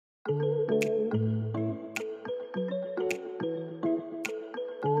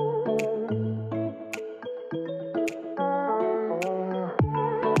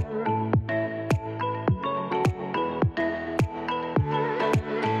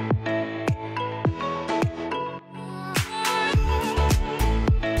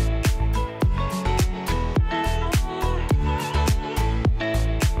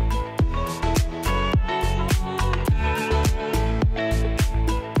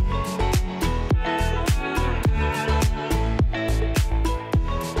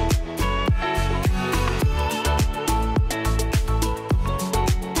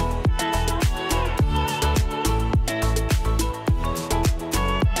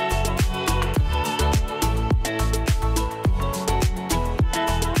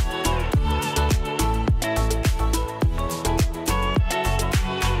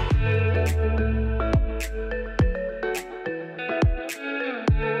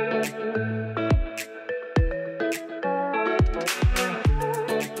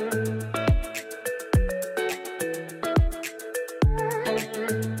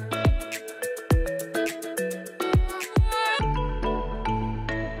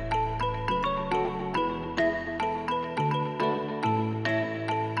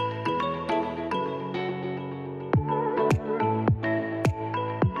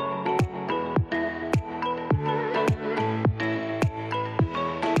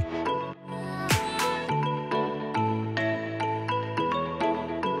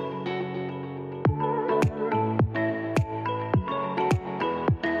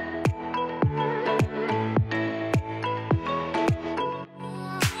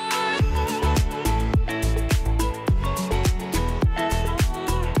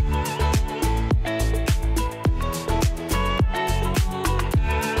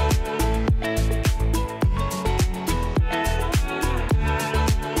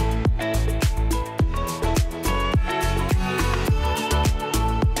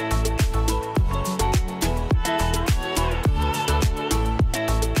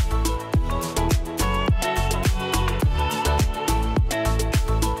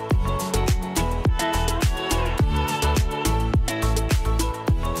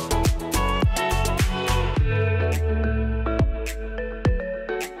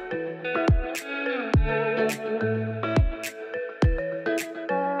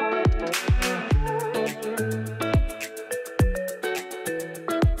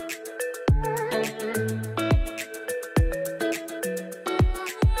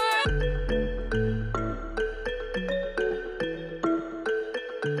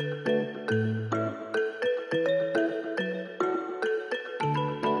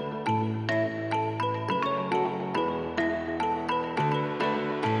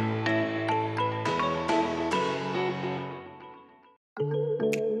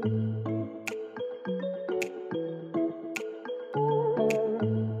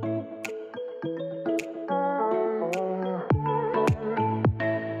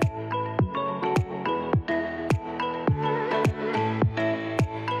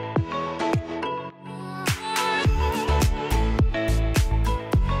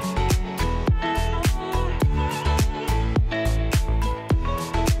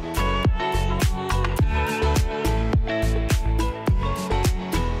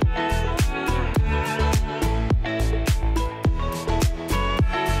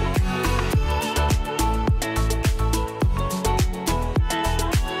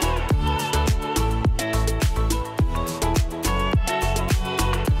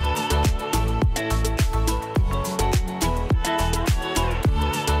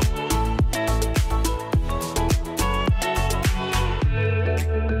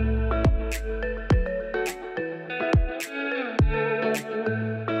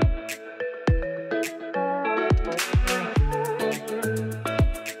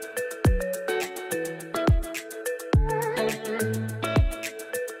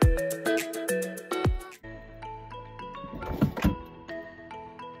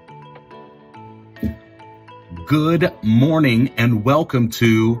Good morning and welcome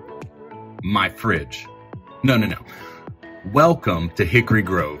to my fridge. No. Welcome to Hickory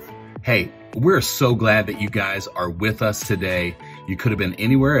Grove. Hey, we're so glad that you guys are with us today. You could have been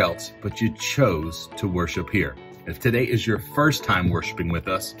anywhere else, but you chose to worship here. If today is your first time worshiping with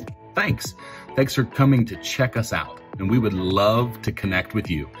us, thanks. Thanks for coming to check us out. And we would love to connect with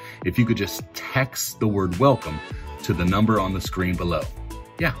you. If you could just text the word welcome to the number on the screen below.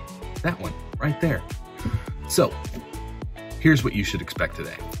 Yeah, that one right there. So here's what you should expect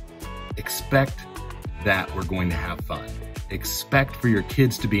today. Expect that we're going to have fun. Expect for your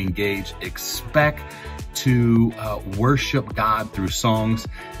kids to be engaged. Expect to worship God through songs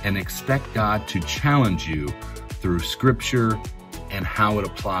and expect God to challenge you through scripture and how it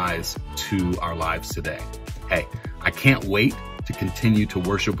applies to our lives today. Hey, I can't wait to continue to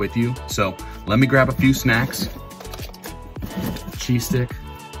worship with you. So let me grab a few snacks, cheese stick,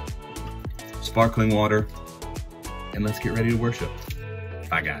 sparkling water, and let's get ready to worship.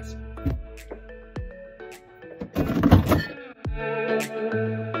 Bye, guys.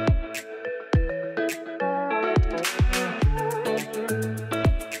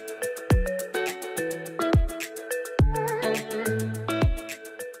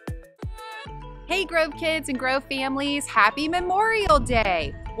 Hey Grove kids and Grove families, happy Memorial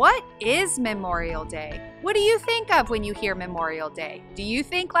Day! What is Memorial Day? What do you think of when you hear Memorial Day? Do you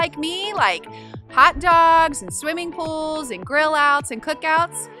think like me, like hot dogs and swimming pools and grill outs and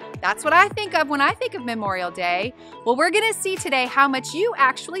cookouts? That's what I think of when I think of Memorial Day. Well, we're going to see today how much you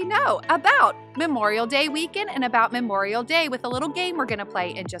actually know about Memorial Day weekend and about Memorial Day with a little game we're going to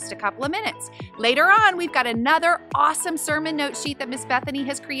play in just a couple of minutes. Later on, we've got another awesome sermon note sheet that Miss Bethany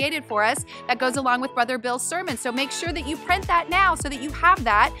has created for us that goes along with Brother Bill's sermon. So make sure that you print that now so that you have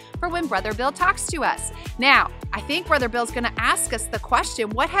that for when Brother Bill talks to us. Now, I think Brother Bill's going to ask us the question,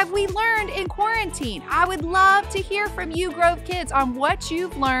 what have we learned in quarantine? I would love to hear from you, Grove kids, on what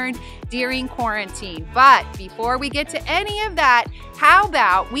you've learned during quarantine. But before we get to any of that, how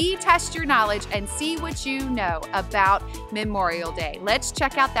about we test your knowledge and see what you know about Memorial Day? Let's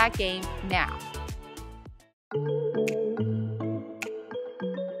check out that game now.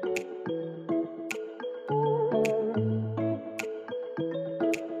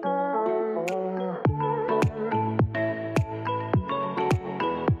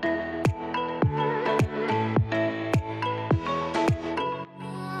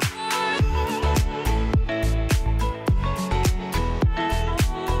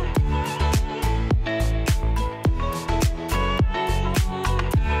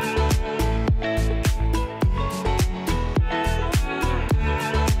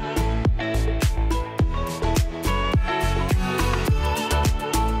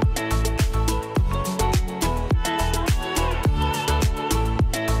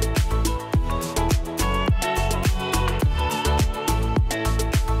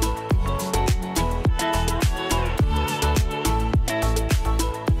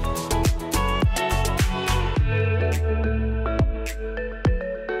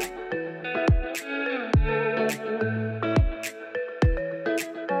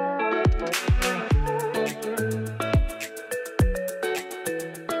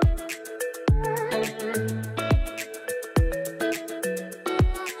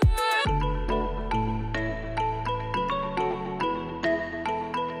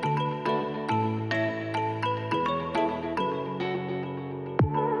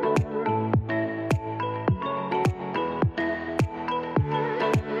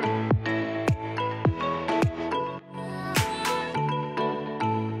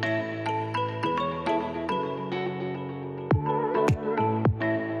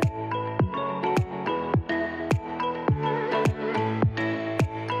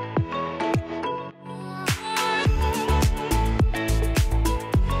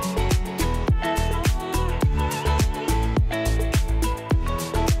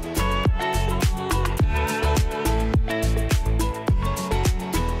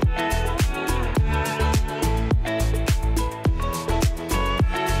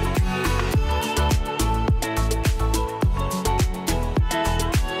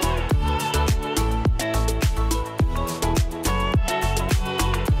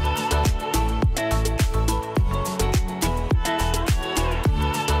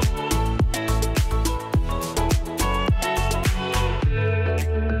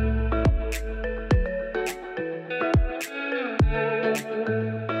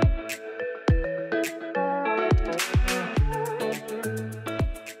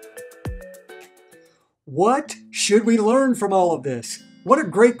 What should we learn from all of this? What a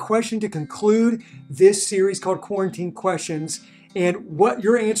great question to conclude this series called Quarantine Questions. And what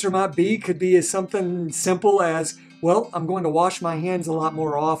your answer might be could be as something simple as, well, I'm going to wash my hands a lot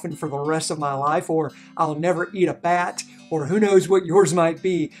more often for the rest of my life, or I'll never eat a bat, or who knows what yours might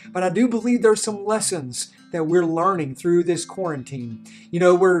be. But I do believe there's some lessons that we're learning through this quarantine. You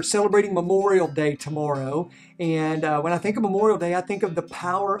know, we're celebrating Memorial Day tomorrow. And when I think of Memorial Day, I think of the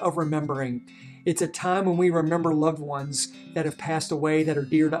power of remembering. It's a time when we remember loved ones that have passed away that are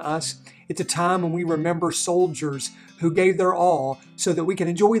dear to us. It's a time when we remember soldiers who gave their all so that we can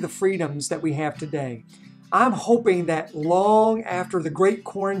enjoy the freedoms that we have today. I'm hoping that long after the great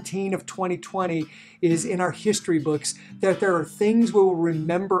quarantine of 2020 is in our history books, that there are things we will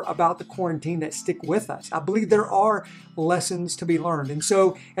remember about the quarantine that stick with us. I believe there are lessons to be learned. And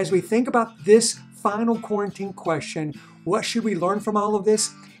so as we think about this final quarantine question, what should we learn from all of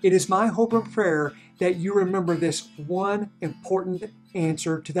this? It is my hope and prayer that you remember this one important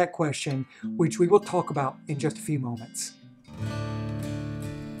answer to that question, which we will talk about in just a few moments.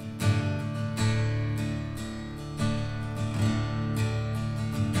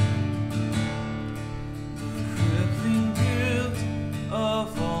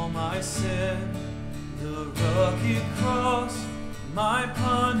 Sin, the rugged cross, my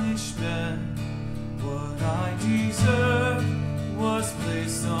punishment, what I deserved was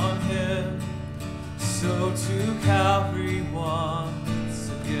placed on him, so to Calvary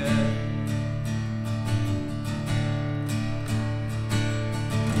once again.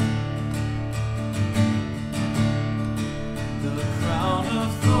 The crown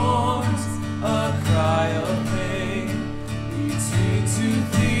of thorns, a cry of pain, between two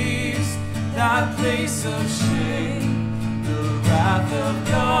thieves, that place of shame, the wrath of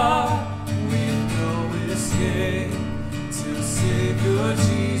God with no escape, till Savior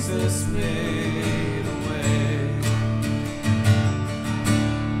Jesus made a way.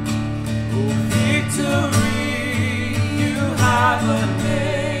 Oh, victory, you have a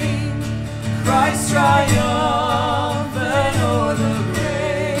name, Christ triumphant o'er the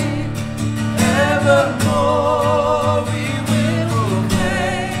grave, evermore.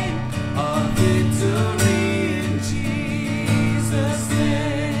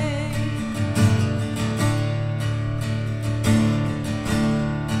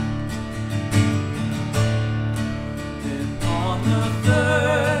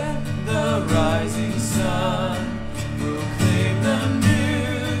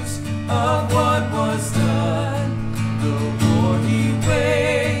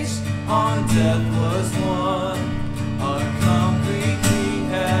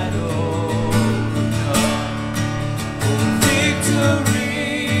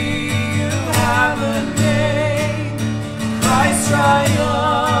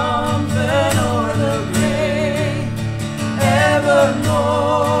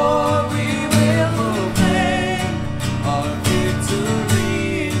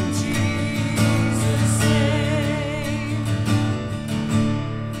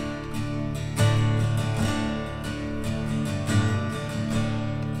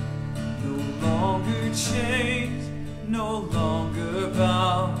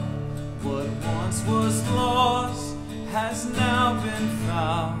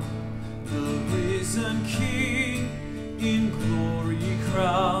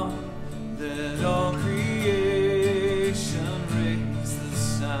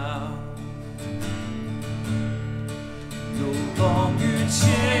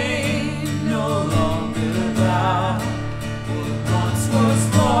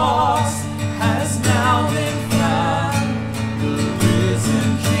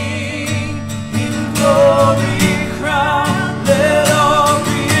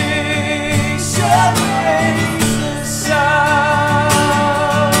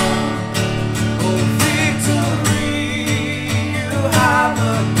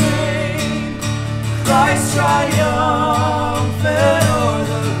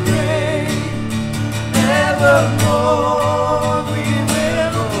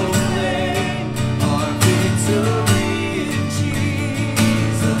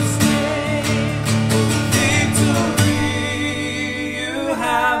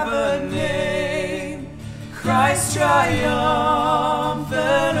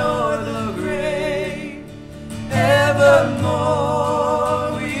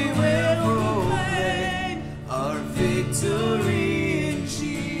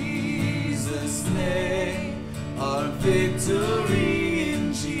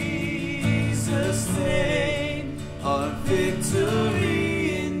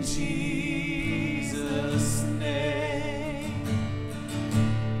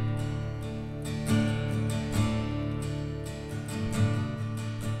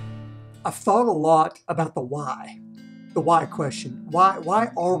 I've thought a lot about the why question. Why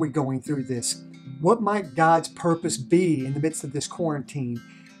are we going through this? What might God's purpose be in the midst of this quarantine?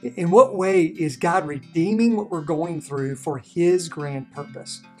 In what way is God redeeming what we're going through for His grand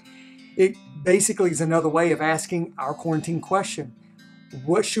purpose? It basically is another way of asking our quarantine question.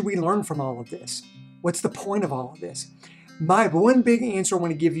 What should we learn from all of this? What's the point of all of this? My one big answer I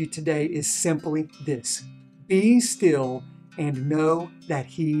want to give you today is simply this. Be still and know that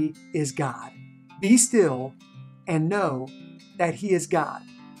He is God. Be still and know that He is God.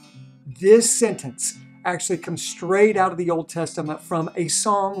 This sentence actually comes straight out of the Old Testament from a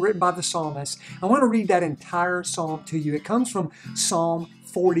song written by the psalmist. I want to read that entire psalm to you. It comes from Psalm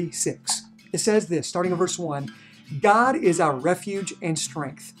 46. It says this, starting in verse 1, God is our refuge and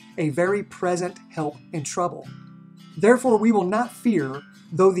strength, a very present help in trouble. Therefore we will not fear,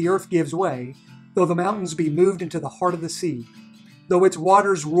 though the earth gives way, though the mountains be moved into the heart of the sea, though its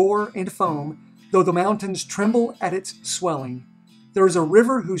waters roar and foam, though the mountains tremble at its swelling. There is a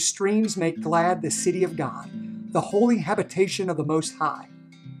river whose streams make glad the city of God, the holy habitation of the Most High.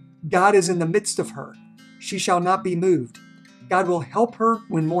 God is in the midst of her. She shall not be moved. God will help her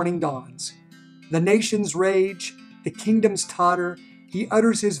when morning dawns. The nations rage, the kingdoms totter. He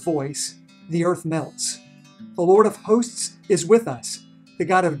utters his voice, the earth melts. The Lord of hosts is with us. The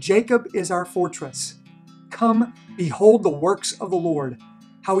God of Jacob is our fortress. Come, behold the works of the Lord,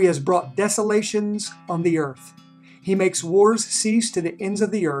 how he has brought desolations on the earth. He makes wars cease to the ends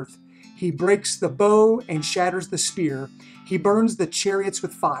of the earth. He breaks the bow and shatters the spear. He burns the chariots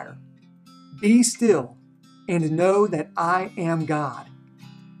with fire. Be still and know that I am God.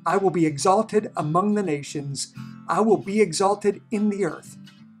 I will be exalted among the nations. I will be exalted in the earth.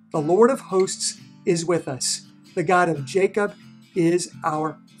 The Lord of hosts is with us. The God of Jacob is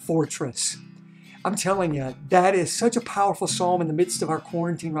our fortress. I'm telling you, that is such a powerful psalm in the midst of our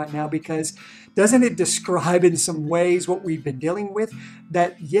quarantine right now, because doesn't it describe in some ways what we've been dealing with?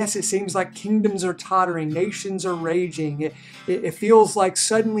 That yes, it seems like kingdoms are tottering, nations are raging. It feels like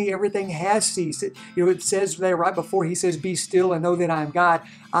suddenly everything has ceased. It says there right before he says, be still and know that I am God.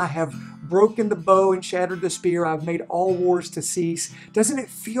 I have broken the bow and shattered the spear. I've made all wars to cease. Doesn't it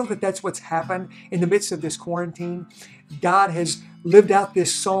feel that that's what's happened in the midst of this quarantine? God has lived out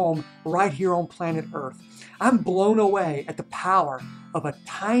this psalm right here on planet Earth. I'm blown away at the power of a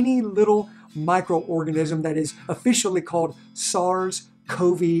tiny little microorganism that is officially called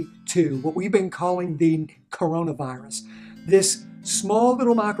SARS-CoV-2, what we've been calling the coronavirus. This small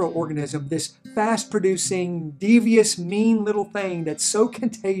little microorganism, this fast-producing, devious, mean little thing that's so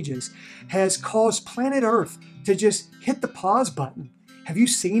contagious, has caused planet Earth to just hit the pause button. Have you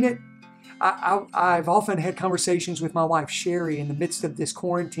seen it? I've often had conversations with my wife, Sherry, in the midst of this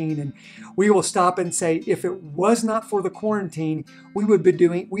quarantine, and we will stop and say, if it was not for the quarantine, we would be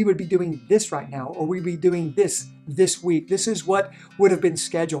doing this right now, or we'd be doing this week. This is what would have been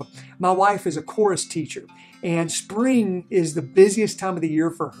scheduled. My wife is a chorus teacher, and spring is the busiest time of the year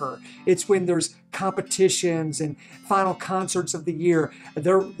for her. It's when there's competitions and final concerts of the year.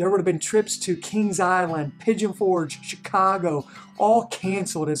 There would have been trips to Kings Island, Pigeon Forge, Chicago, all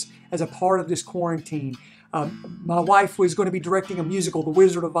canceled as a part of this quarantine. My wife was going to be directing a musical, The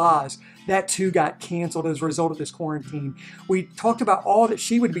Wizard of Oz. That too got canceled as a result of this quarantine. We talked about all that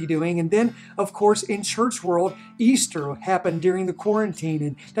she would be doing. And then, of course, in church world, Easter happened during the quarantine.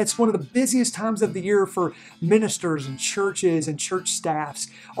 And that's one of the busiest times of the year for ministers and churches and church staffs.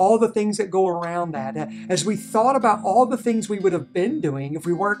 All the things that go around that. As we thought about all the things we would have been doing if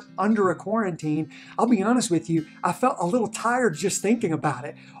we weren't under a quarantine, I'll be honest with you, I felt a little tired just thinking about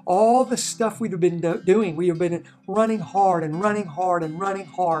it. All the stuff we've been doing. We have been running hard and running hard and running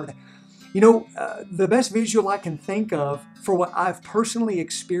hard. You know, the best visual I can think of for what I've personally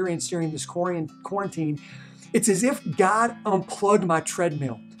experienced during this quarantine, it's as if God unplugged my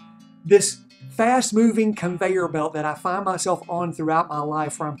treadmill. This fast-moving conveyor belt that I find myself on throughout my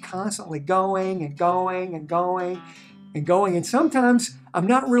life, where I'm constantly going and going and going and going. And sometimes I'm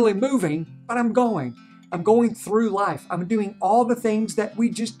not really moving, but I'm going. I'm going through life. I'm doing all the things that we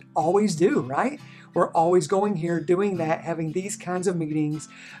just always do, right? We're always going here, doing that, having these kinds of meetings,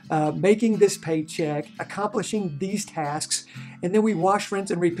 making this paycheck, accomplishing these tasks, and then we wash, rinse,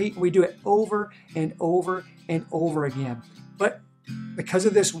 and repeat, and we do it over and over and over again. But because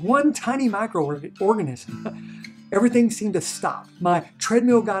of this one tiny microorganism, everything seemed to stop. My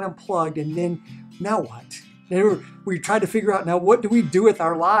treadmill got unplugged, and then now what? We tried to figure out, now what do we do with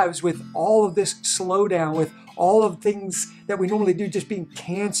our lives with all of this slowdown, with all of things that we normally do just being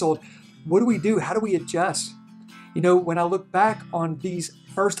canceled? What do we do? How do we adjust? You know, when I look back on these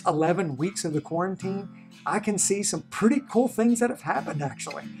first 11 weeks of the quarantine, I can see some pretty cool things that have happened,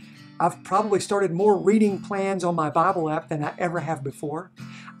 actually. I've probably started more reading plans on my Bible app than I ever have before.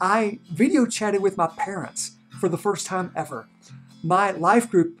 I video chatted with my parents for the first time ever. My life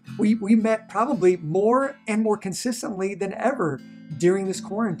group, we met probably more and more consistently than ever during this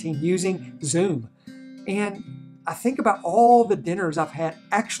quarantine using Zoom. And I think about all the dinners I've had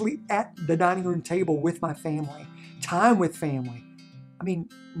actually at the dining room table with my family, time with family. I mean,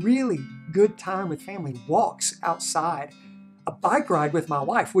 really good time with family, walks outside, a bike ride with my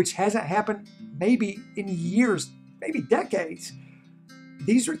wife, which hasn't happened maybe in years, maybe decades.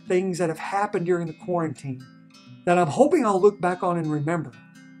 these are things that have happened during the quarantine that I'm hoping I'll look back on and remember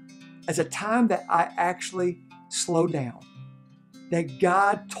as a time that I actually slowed down, that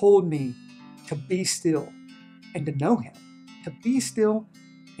God told me to be still and to know Him, to be still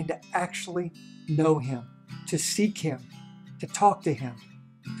and to actually know Him, to seek Him, to talk to Him,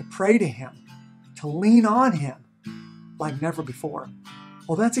 to pray to Him, to lean on Him like never before.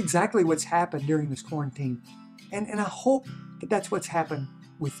 Well, that's exactly what's happened during this quarantine. And I hope that that's what's happened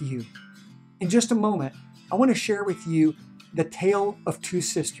with you. In just a moment, I want to share with you the tale of two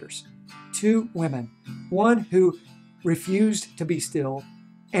sisters, two women, one who refused to be still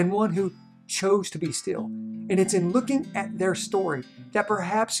and one who chose to be still. And it's in looking at their story that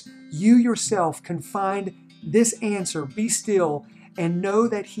perhaps you yourself can find this answer, be still and know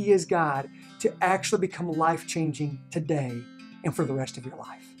that He is God, to actually become life-changing today and for the rest of your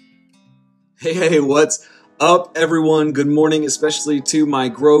life. Hey, what's up, everyone? Good morning, especially to my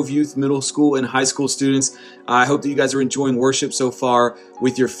Grove Youth Middle School and High School students. I hope that you guys are enjoying worship so far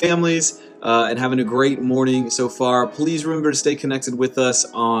with your families and having a great morning so far. Please remember to stay connected with us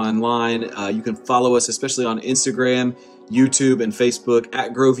online. You can follow us, especially on Instagram, YouTube, and Facebook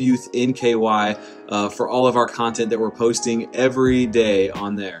at Grove Youth NKY for all of our content that we're posting every day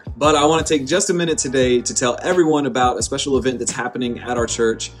on there. But I want to take just a minute today to tell everyone about a special event that's happening at our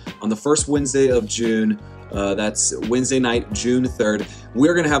church on the first Wednesday of June. That's Wednesday night, June 3rd.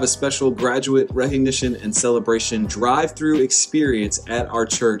 We're going to have a special graduate recognition and celebration drive-through experience at our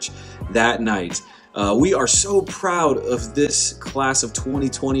church that night. We are so proud of this class of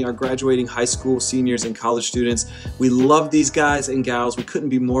 2020, our graduating high school seniors and college students. We love these guys and gals. We couldn't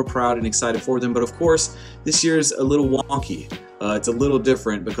be more proud and excited for them. But of course, this year's a little wonky. It's a little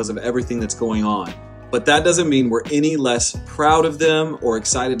different because of everything that's going on. But that doesn't mean we're any less proud of them or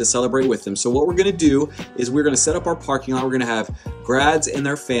excited to celebrate with them. So what we're going to do is we're going to set up our parking lot. We're going to have grads and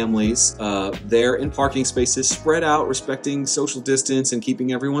their families there in parking spaces spread out, respecting social distance and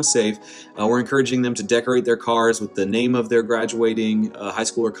keeping everyone safe. We're encouraging them to decorate their cars with the name of their graduating high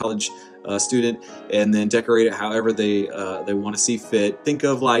school or college student, and then decorate it however they want to see fit. Think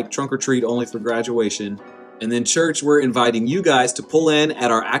of like trunk or treat only for graduation. And then church, we're inviting you guys to pull in at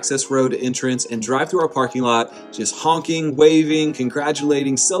our access road entrance and drive through our parking lot, just honking, waving,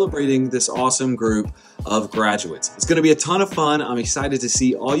 congratulating, celebrating this awesome group of graduates. It's going to be a ton of fun. I'm excited to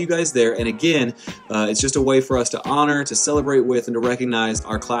see all you guys there. And again, it's just a way for us to honor, to celebrate with, and to recognize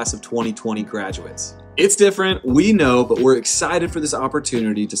our class of 2020 graduates. It's different, we know, but we're excited for this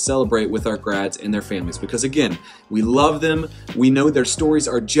opportunity to celebrate with our grads and their families because, again, we love them, we know their stories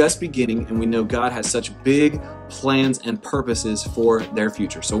are just beginning, and we know God has such big plans and purposes for their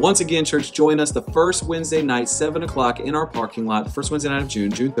future. So once again, church, join us the first Wednesday night, 7 o'clock in our parking lot, the first Wednesday night of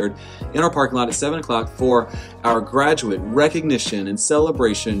June, June 3rd, in our parking lot at 7 o'clock for our graduate recognition and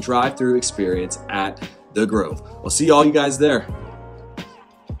celebration drive-through experience at The Grove. We'll see all you guys there.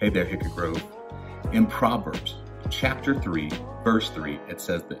 Hey there, Hickory Grove. In Proverbs chapter 3, verse 3, it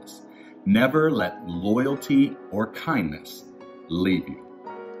says this: "Never let loyalty or kindness leave you.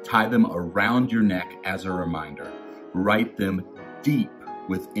 Tie them around your neck as a reminder. Write them deep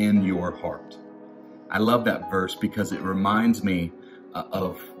within your heart." I love that verse because it reminds me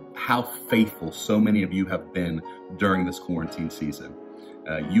of how faithful so many of you have been during this quarantine season.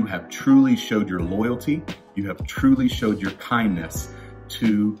 You have truly showed your loyalty. You have truly showed your kindness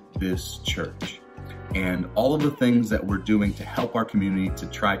to this church. And all of the things that we're doing to help our community to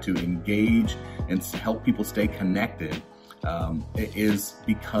try to engage and help people stay connected is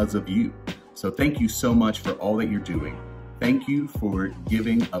because of you. So thank you so much for all that you're doing. Thank you for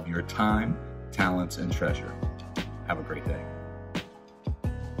giving of your time, talents, and treasure. Have a great day.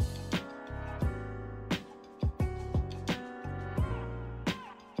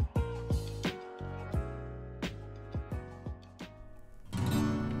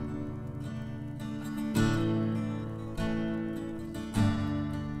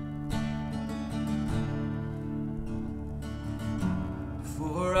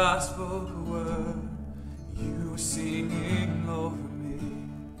 Before I spoke a word, you were singing over me.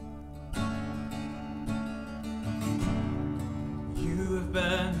 You have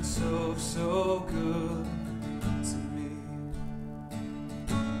been so, so good to me.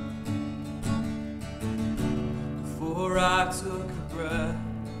 Before I took a breath,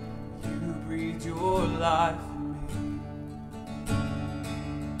 you breathed your life in me.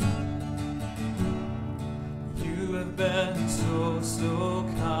 You have been so, so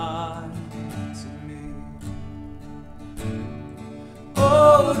kind to me.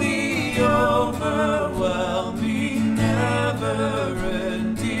 Oh, the overwhelming,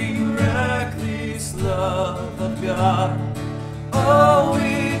 never-ending, reckless love of God. Oh,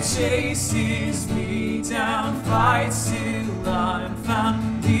 chases me down, fights till I'm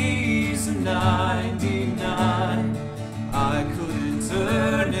found, leaves a 99. I couldn't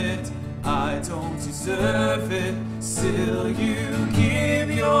earn it, I don't deserve it, still you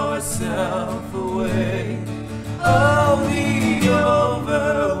give yourself away. Oh, the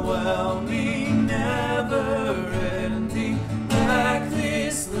overwhelming, never-ending,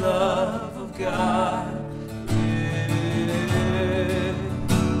 reckless love of God.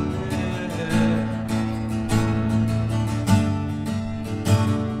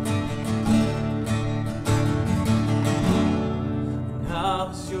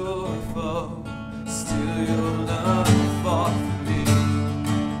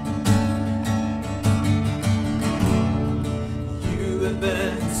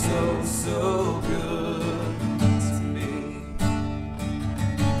 So good to me.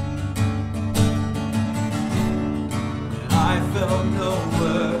 I felt no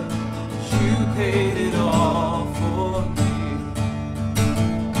worth, you paid it all for me.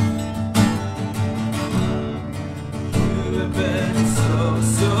 You have been so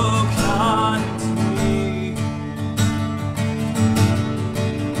kind to me.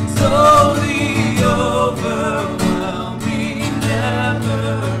 Totally overwhelming,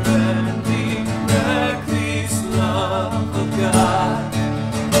 never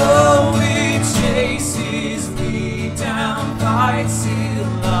fights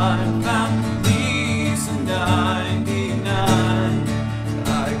till I'm found, leaves a 99.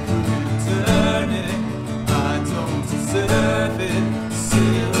 I couldn't earn it, I don't deserve it,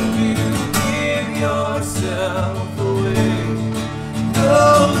 still you give yourself away.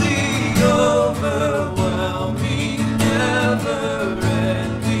 Oh, the overwhelming,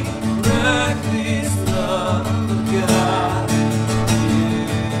 never-ending, reckless love of God.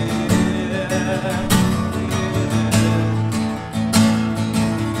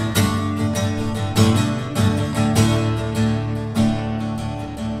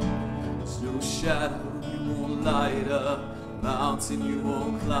 Mountain you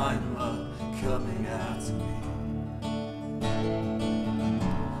won't climb up, coming after me.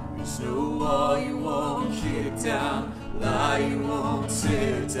 There's no wall you won't kick down, lie you won't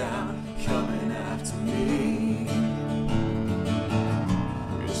tear down, coming after me.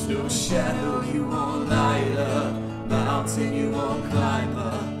 There's no shadow you won't light up, mountain you won't climb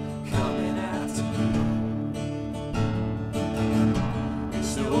up, coming after me.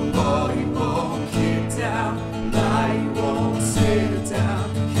 There's no wall you won't kick down, lie you won't tear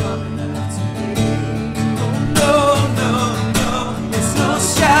down, coming after me. Oh, no, no, no, there's no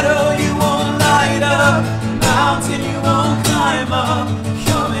shadow you won't light up, mountain you won't climb up,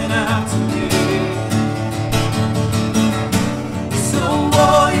 coming after me. There's no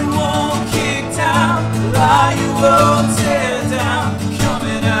wall you won't kick down, lie you won't tear down,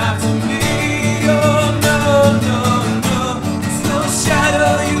 coming after me. Oh, no, no, no, there's no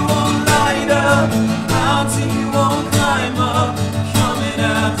shadow you won't light up, mountain you won't climb up, coming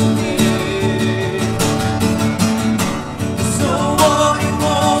after me. There's no wall you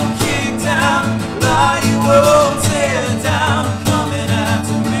won't kick down, lie you won't tear down, coming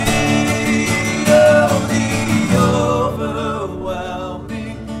after me. Oh, the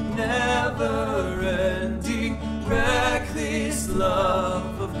overwhelming, never-ending, reckless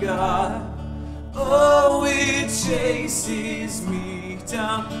love of God. Oh, it chases me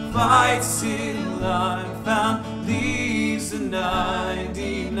down, fights till I'm found, leaves a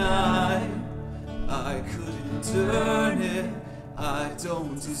 99. I couldn't earn it, I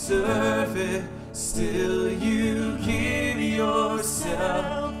don't deserve it, still you give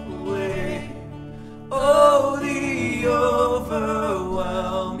yourself away. Oh, the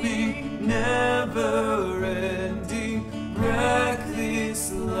overwhelming, never-ending,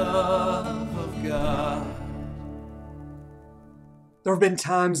 reckless love of God. There have been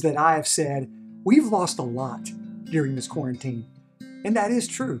times that I have said, we've lost a lot during this quarantine. And that is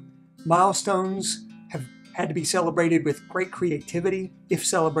true. Milestones have had to be celebrated with great creativity, if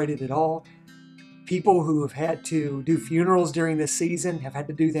celebrated at all. People who have had to do funerals during this season have had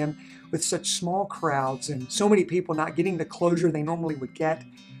to do them with such small crowds and so many people not getting the closure they normally would get.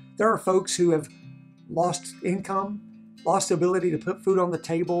 There are folks who have lost income, lost the ability to put food on the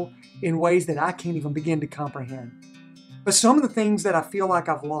table in ways that I can't even begin to comprehend. But some of the things that I feel like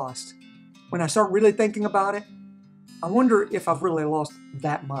I've lost, when I start really thinking about it, I wonder if I've really lost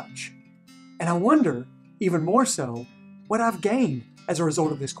that much. And I wonder, even more so, what I've gained as a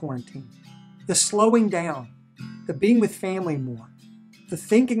result of this quarantine. The slowing down, the being with family more, the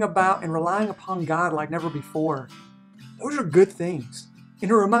thinking about and relying upon God like never before. Those are good things.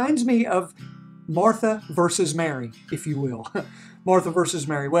 And it reminds me of Martha versus Mary, if you will. Martha versus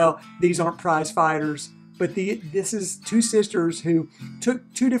Mary. Well, these aren't prize fighters, but this is two sisters who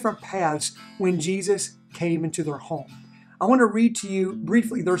took two different paths when Jesus came into their home. I want to read to you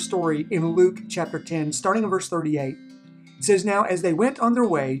briefly their story in Luke chapter 10, starting in verse 38. It says, "Now as they went on their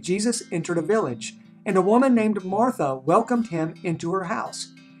way, Jesus entered a village, and a woman named Martha welcomed him into her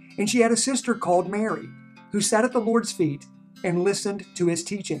house. And she had a sister called Mary, who sat at the Lord's feet and listened to his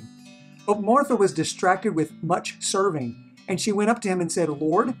teaching. But Martha was distracted with much serving, and she went up to him and said,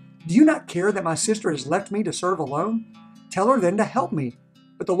 'Lord, do you not care that my sister has left me to serve alone? Tell her then to help me.'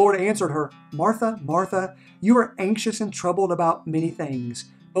 But the Lord answered her, 'Martha, Martha, you are anxious and troubled about many things,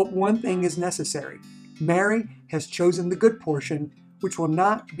 but one thing is necessary. Mary has chosen the good portion, which will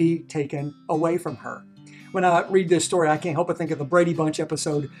not be taken away from her.'" When I read this story, I can't help but think of the Brady Bunch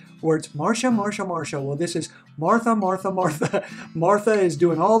episode where it's Marcia, Marcia, Marcia. Well, this is Martha, Martha, Martha. Martha is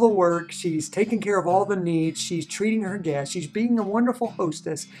doing all the work. She's taking care of all the needs. She's treating her guests. She's being a wonderful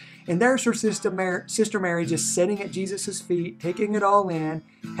hostess. And there's her sister Mary just sitting at Jesus' feet, taking it all in,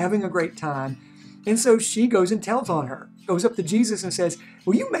 having a great time. And so she goes and tells on her, goes up to Jesus and says,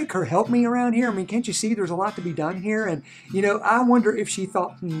 "Will you make her help me around here? I mean, can't you see there's a lot to be done here?" And, I wonder if she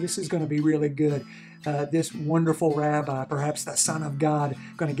thought, this is going to be really good. This wonderful rabbi, perhaps the Son of God,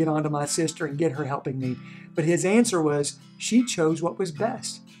 going to get onto my sister and get her helping me. But his answer was, she chose what was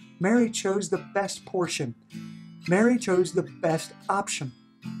best. Mary chose the best portion. Mary chose the best option.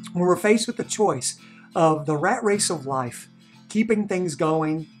 When we're faced with the choice of the rat race of life, keeping things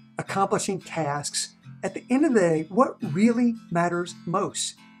going, accomplishing tasks, at the end of the day, what really matters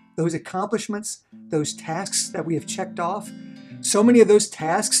most? Those accomplishments, those tasks that we have checked off, so many of those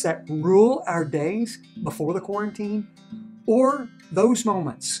tasks that rule our days before the quarantine, or those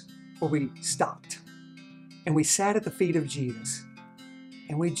moments where we stopped and we sat at the feet of Jesus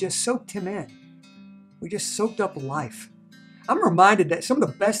and we just soaked him in. We just soaked up life. I'm reminded that some of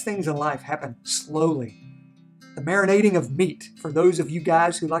the best things in life happen slowly. The marinating of meat, for those of you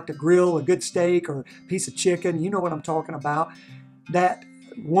guys who like to grill a good steak or a piece of chicken, you know what I'm talking about. That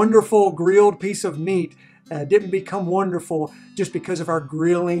wonderful grilled piece of meat didn't become wonderful just because of our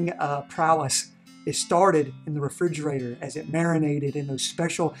grilling prowess. It started in the refrigerator as it marinated in those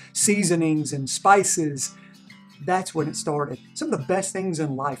special seasonings and spices. That's when it started. Some of the best things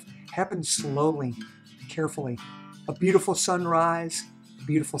in life happen slowly, carefully. A beautiful sunrise, a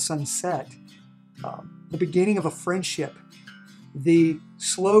beautiful sunset, the beginning of a friendship, the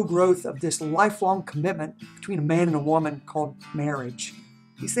slow growth of this lifelong commitment between a man and a woman called marriage.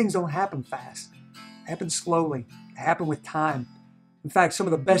 These things don't happen fast. They happen slowly. They happen with time. In fact, some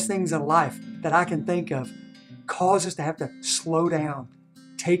of the best things in life that I can think of cause us to have to slow down,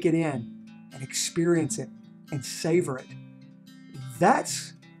 take it in, and experience it and savor it.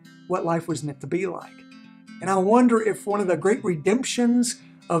 That's what life was meant to be like. And I wonder if one of the great redemptions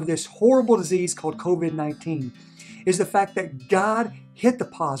of this horrible disease called COVID-19 is the fact that God hit the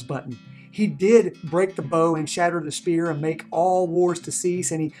pause button. He did break the bow and shatter the spear and make all wars to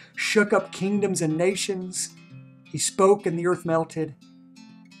cease, and he shook up kingdoms and nations. He spoke and the earth melted.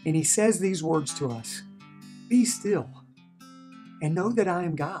 And he says these words to us: "Be still and know that I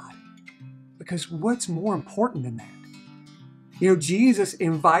am God." Because what's more important than that? Jesus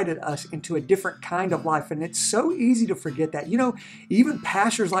invited us into a different kind of life, and it's so easy to forget that. Even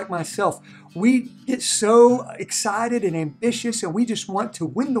pastors like myself, we get so excited and ambitious, and we just want to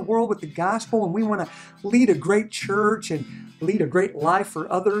win the world with the gospel, and we want to lead a great church and lead a great life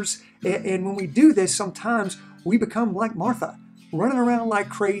for others. And when we do this, sometimes we become like Martha, running around like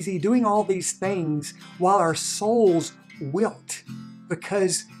crazy, doing all these things while our souls wilt.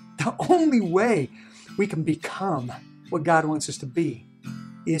 Because the only way we can become what God wants us to be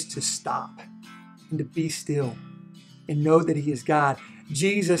is to stop and to be still and know that he is God.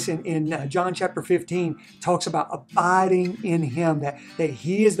 Jesus in John chapter 15 talks about abiding in him, that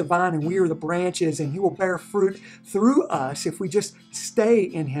he is the vine and we are the branches, and he will bear fruit through us if we just stay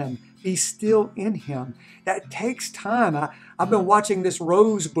in him, be still in him. That takes time. I've been watching this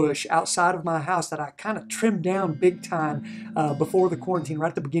rose bush outside of my house that I kind of trimmed down big time before the quarantine, right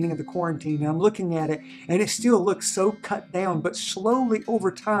at the beginning of the quarantine. And I'm looking at it, and it still looks so cut down, but slowly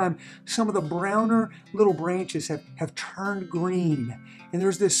over time, some of the browner little branches have turned green. And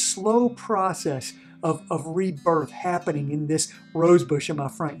there's this slow process of rebirth happening in this rose bush in my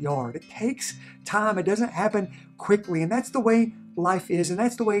front yard. It takes time. It doesn't happen quickly. And that's the way life is, and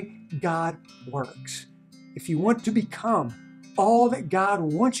that's the way God works. If you want to become all that God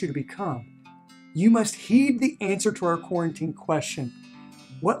wants you to become, you must heed the answer to our quarantine question.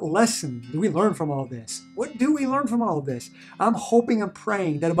 What lesson do we learn from all this? What do we learn from all of this? I'm hoping and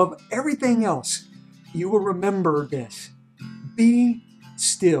praying that above everything else, you will remember this. Be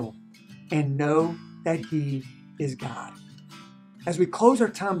still and know that He is God. As we close our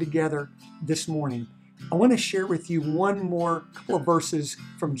time together this morning, I want to share with you one more couple of verses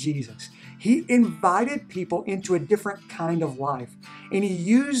from Jesus. He invited people into a different kind of life, and He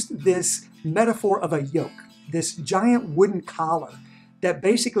used this metaphor of a yoke, this giant wooden collar that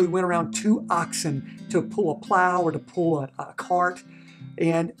basically went around two oxen to pull a plow or to pull a cart.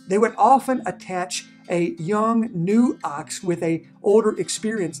 And they would often attach a young new ox with a older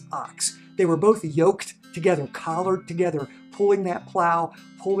experienced ox. They were both yoked together, collared together, pulling that plow,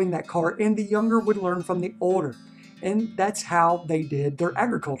 pulling that cart, and the younger would learn from the older. And that's how they did their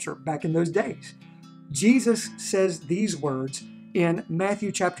agriculture back in those days. Jesus says these words in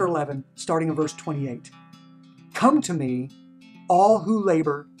Matthew chapter 11, starting in verse 28. Come to me, all who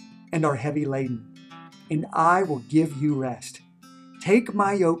labor and are heavy laden, and I will give you rest. Take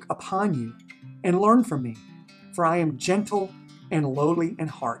my yoke upon you and learn from me, for I am gentle and lowly in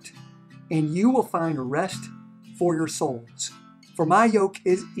heart, and you will find rest for your souls. For my yoke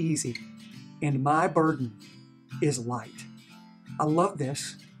is easy and my burden is light. I love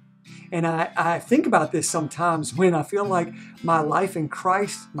this. And I think about this sometimes when I feel like my life in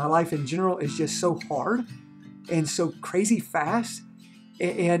Christ, my life in general, is just so hard and so crazy fast.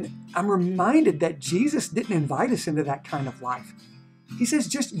 And I'm reminded that Jesus didn't invite us into that kind of life. He says,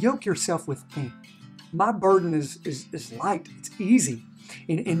 just yoke yourself with me. My burden is light. It's easy.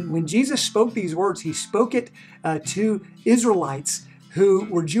 And when Jesus spoke these words, He spoke it to Israelites who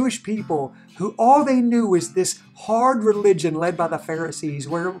were Jewish people, who all they knew was this hard religion led by the Pharisees,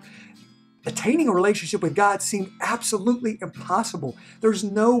 where attaining a relationship with God seemed absolutely impossible. There's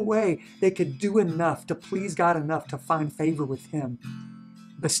no way they could do enough to please God enough to find favor with Him.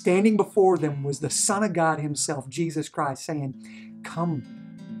 But standing before them was the Son of God Himself, Jesus Christ, saying,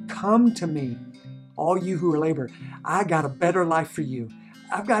 come to me, all you who are labor. I got a better life for you.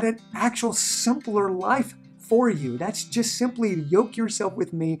 I've got an actual simpler life for you. That's just simply yoke yourself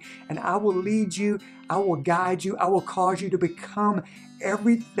with me, and I will lead you, I will guide you, I will cause you to become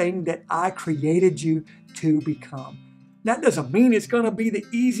everything that I created you to become. That doesn't mean it's going to be the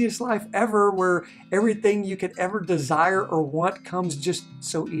easiest life ever, where everything you could ever desire or want comes just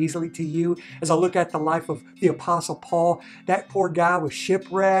so easily to you. As I look at the life of the Apostle Paul, that poor guy was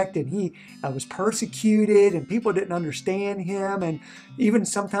shipwrecked and he was persecuted and people didn't understand him. And even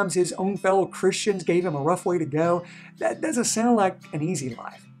sometimes his own fellow Christians gave him a rough way to go. That doesn't sound like an easy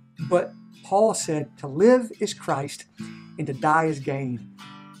life. But Paul said to live is Christ and to die is gain.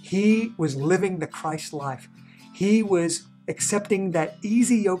 He was living the Christ life. He was accepting that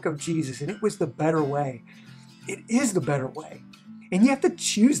easy yoke of Jesus, and it was the better way. It is the better way. And you have to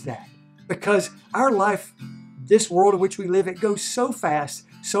choose that, because our life, this world in which we live, it goes so fast,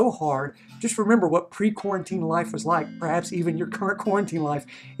 so hard. Just remember what pre-quarantine life was like. Perhaps even your current quarantine life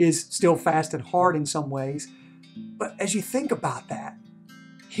is still fast and hard in some ways. But as you think about that,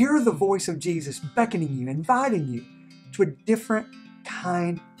 hear the voice of Jesus beckoning you, inviting you to a different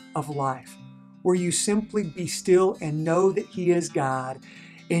kind of life, where you simply be still and know that He is God,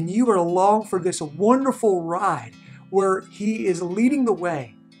 and you are along for this wonderful ride where He is leading the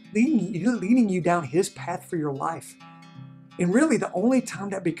way, leading you down His path for your life. And really, the only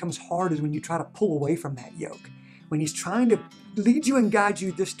time that becomes hard is when you try to pull away from that yoke, when He's trying to lead you and guide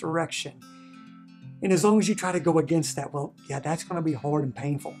you this direction. And as long as you try to go against that, well, yeah, that's going to be hard and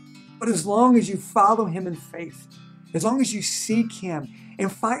painful. But as long as you follow Him in faith, as long as you seek Him and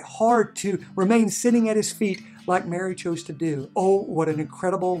fight hard to remain sitting at His feet like Mary chose to do, oh, what an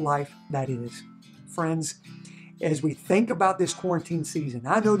incredible life that is. Friends, as we think about this quarantine season,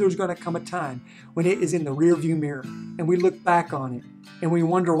 I know there's going to come a time when it is in the rearview mirror and we look back on it and we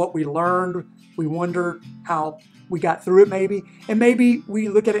wonder what we learned. We wonder how we got through it maybe. And maybe we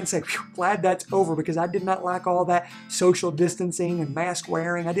look at it and say, glad that's over, because I did not like all that social distancing and mask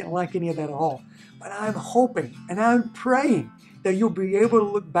wearing. I didn't like any of that at all. But I'm hoping and I'm praying that you'll be able to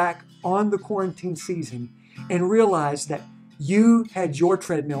look back on the quarantine season and realize that you had your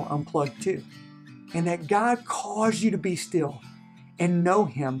treadmill unplugged too, and that God caused you to be still and know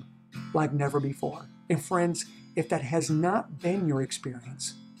Him like never before. And friends, if that has not been your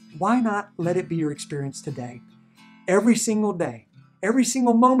experience, why not let it be your experience today? Every single day, every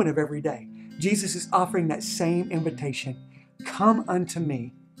single moment of every day, Jesus is offering that same invitation. Come unto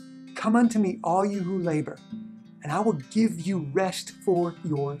me, all you who labor, and I will give you rest for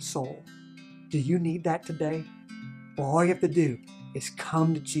your soul. Do you need that today? Well, all you have to do is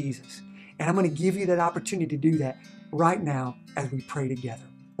come to Jesus. And I'm going to give you that opportunity to do that right now as we pray together.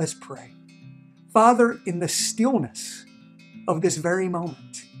 Let's pray. Father, in the stillness of this very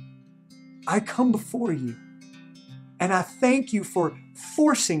moment, I come before you And I thank you for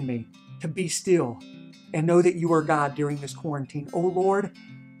forcing me to be still and know that you are God during this quarantine. Oh Lord,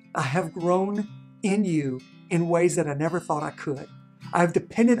 I have grown in you in ways that I never thought I could. I've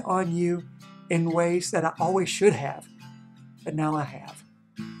depended on you in ways that I always should have, but now I have.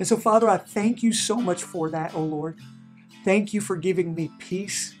 And so, Father, I thank you so much for that, oh Lord. Thank you for giving me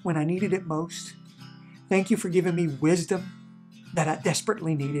peace when I needed it most. Thank you for giving me wisdom that I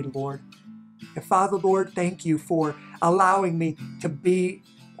desperately needed, Lord. And Father, Lord, thank you for allowing me to be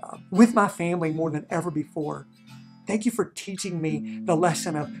with my family more than ever before. Thank you for teaching me the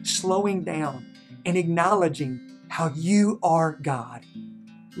lesson of slowing down and acknowledging how you are God.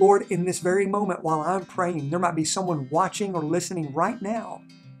 Lord, in this very moment while I'm praying, there might be someone watching or listening right now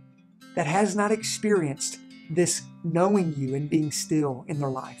that has not experienced this knowing you and being still in their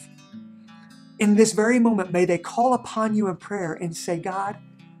life. In this very moment, may they call upon you in prayer and say, God,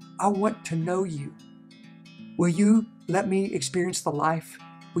 I want to know you. Will you let me experience the life?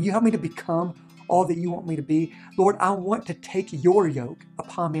 Will you help me to become all that you want me to be? Lord, I want to take your yoke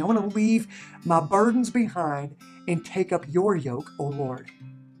upon me. I want to leave my burdens behind and take up your yoke, oh Lord.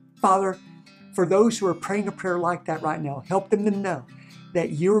 Father, for those who are praying a prayer like that right now, help them to know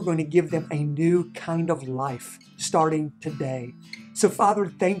that you're going to give them a new kind of life starting today. So Father,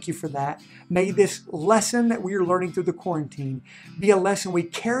 thank you for that. May this lesson that we are learning through the quarantine be a lesson we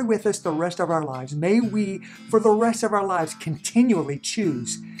carry with us the rest of our lives. May we, for the rest of our lives, continually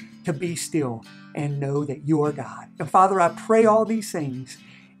choose to be still and know that you are God. And Father, I pray all these things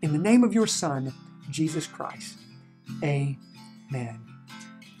in the name of your Son, Jesus Christ. Amen.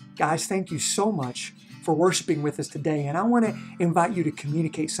 Guys, thank you so much for worshiping with us today. And I want to invite you to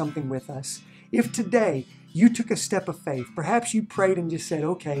communicate something with us. If today you took a step of faith, perhaps you prayed and just said,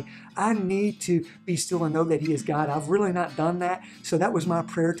 okay, I need to be still and know that He is God. I've really not done that. So that was my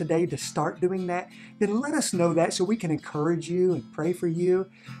prayer today, to start doing that. Then let us know that so we can encourage you and pray for you.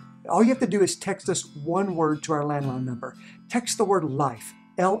 All you have to do is text us one word to our landline number. Text the word LIFE,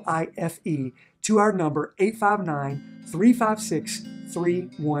 L-I-F-E, to our number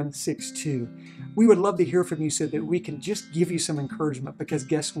 859-356-3162. We would love to hear from you so that we can just give you some encouragement, because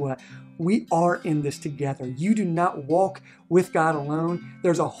guess what? We are in this together. You do not walk with God alone.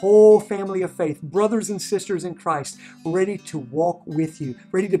 There's a whole family of faith, brothers and sisters in Christ, ready to walk with you,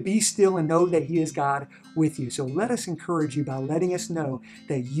 ready to be still and know that He is God with you. So let us encourage you by letting us know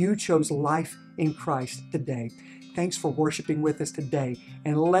that you chose life in Christ today. Thanks for worshiping with us today.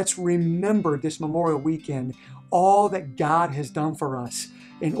 And let's remember this Memorial Weekend all that God has done for us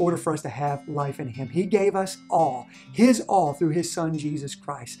in order for us to have life in Him. He gave us all, His all, through His Son, Jesus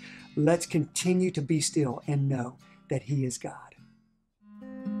Christ. Let's continue to be still and know that He is God.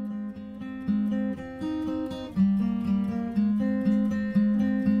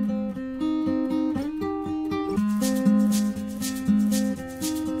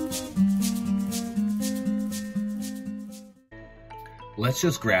 Let's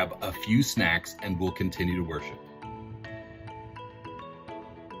just grab a few snacks and we'll continue to worship.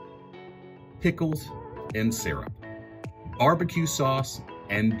 Pickles and syrup, barbecue sauce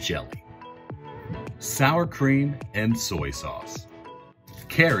and jelly, sour cream and soy sauce,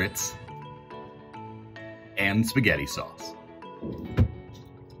 carrots and spaghetti sauce,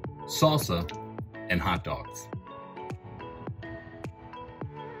 salsa and hot dogs.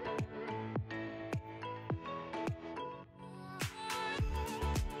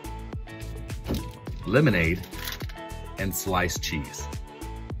 Lemonade and sliced cheese,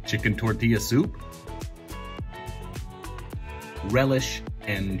 chicken tortilla soup, relish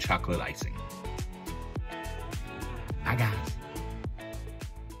and chocolate icing. Bye guys.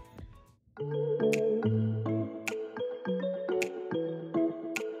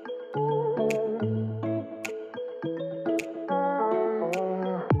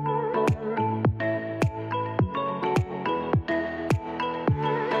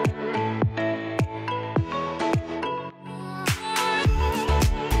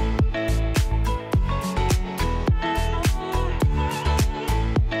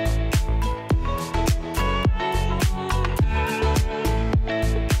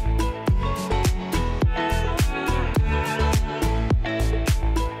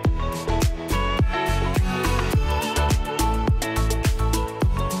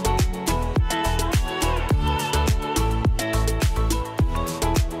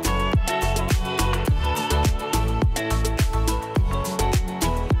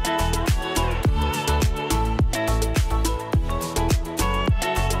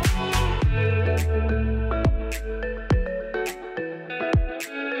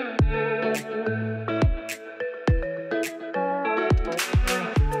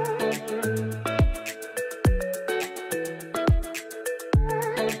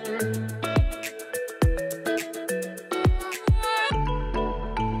 later.